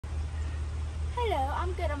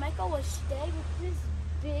I'm gonna make a wish today with this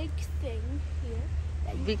big thing here.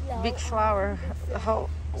 That you blow Big on. flower. How?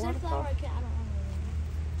 Is that a flower? I don't know.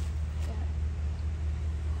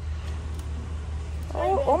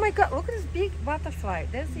 Oh my God! Look at this big butterfly.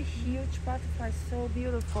 That's a huge butterfly. So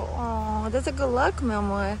beautiful. Oh, that's a good luck, my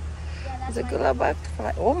amor. Yeah, That's a good luck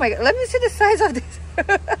butterfly. Oh my God! Let me see the size of this.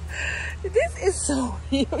 This is so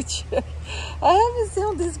huge. I haven't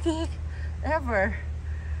seen this big ever.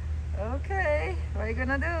 Okay, what are you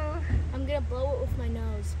gonna do? I'm gonna blow it with my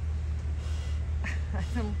nose.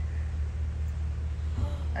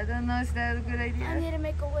 I don't know if that's a good idea. I need to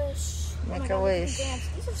make a wish. Make a wish.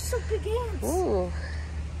 These are so big ants. Ooh,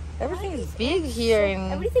 everything is big here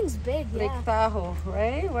in Everything's big, yeah. Lake Tahoe,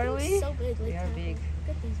 right? Where are we? So big, We are big.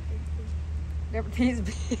 Look at these big. Everything's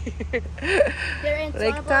big. They're ants.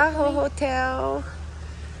 Lake Tahoe Hotel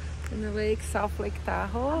in the lake, South Lake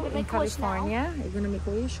Tahoe in California. You're gonna make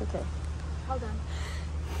a wish? Okay. Hold on.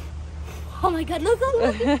 Oh my God, look.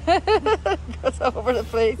 Goes all over the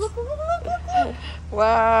place. Look.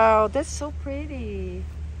 Wow, that's so pretty.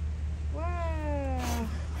 Wow.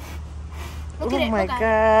 Look at it. Oh my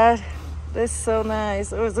God. That's so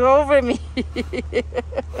nice. It was over me.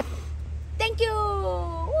 Thank you.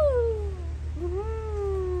 Woo.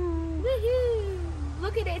 Woohoo.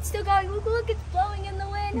 Look at it. It's still going. Look, it's blowing in the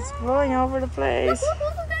wind. It's blowing over the place.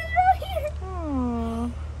 Look.